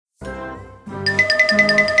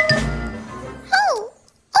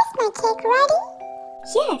cake ready?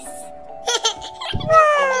 Yes.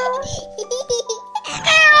 Wow!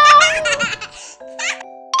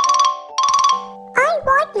 I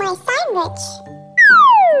want my sandwich.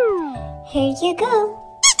 Here you go.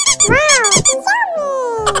 Wow, yummy!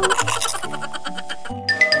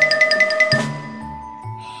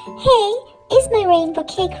 Hey, is my rainbow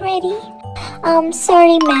cake ready?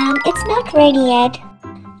 Sorry ma'am, it's not ready yet.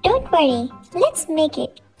 Don't worry, let's make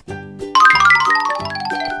it.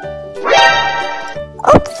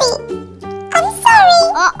 Oopsie! I'm sorry!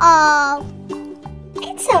 Uh-oh.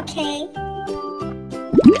 It's okay.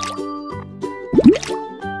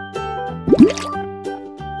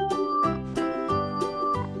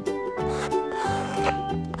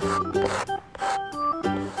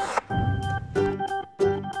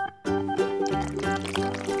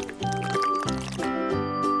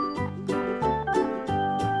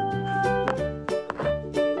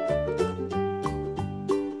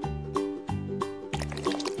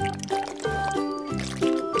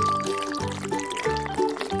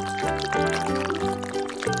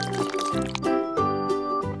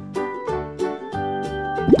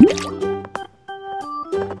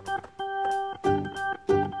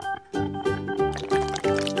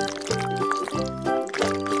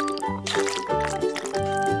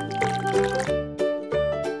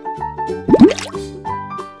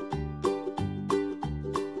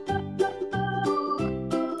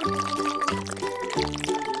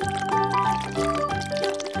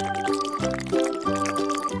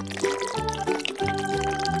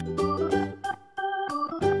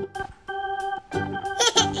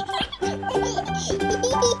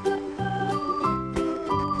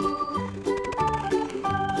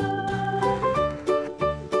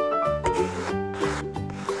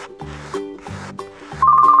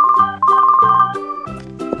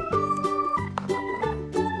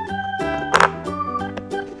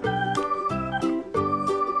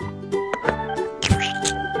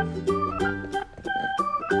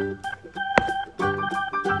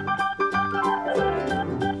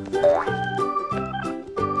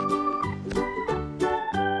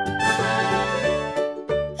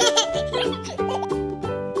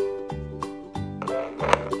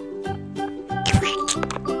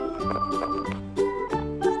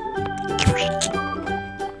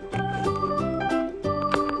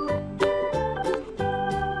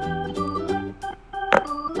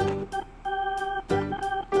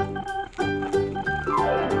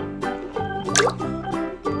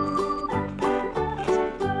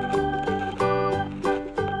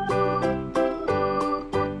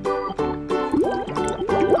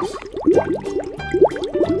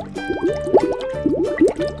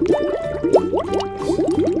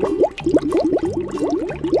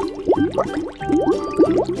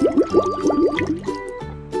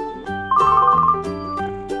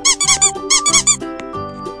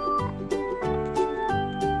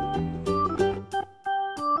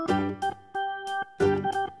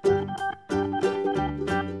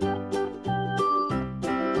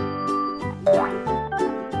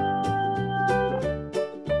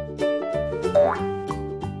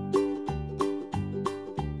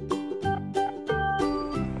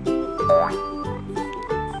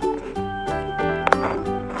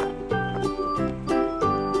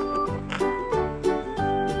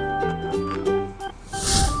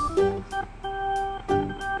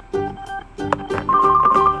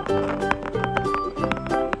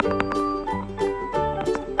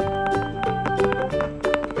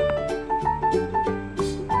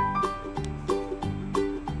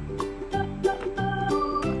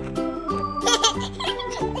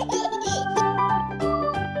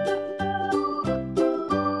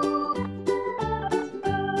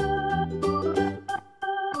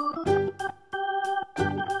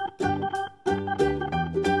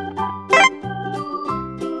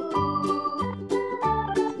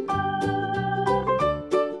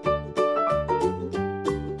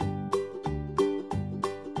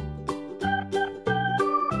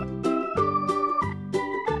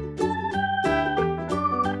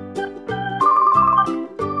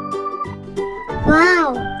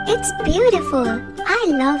 Wow, it's beautiful. I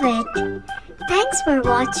love it. Thanks for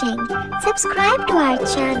watching. Subscribe to our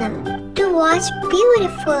channel to watch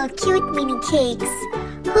beautiful cute mini cakes.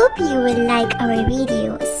 Hope you will like our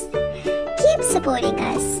videos. Keep supporting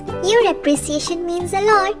us. Your appreciation means a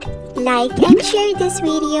lot. Like and share this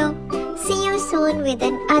video. See you soon with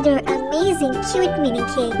another amazing cute mini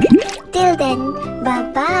cake. Till then,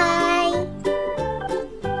 bye-bye.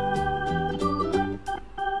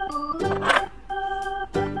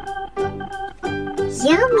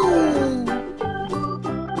 Yummy!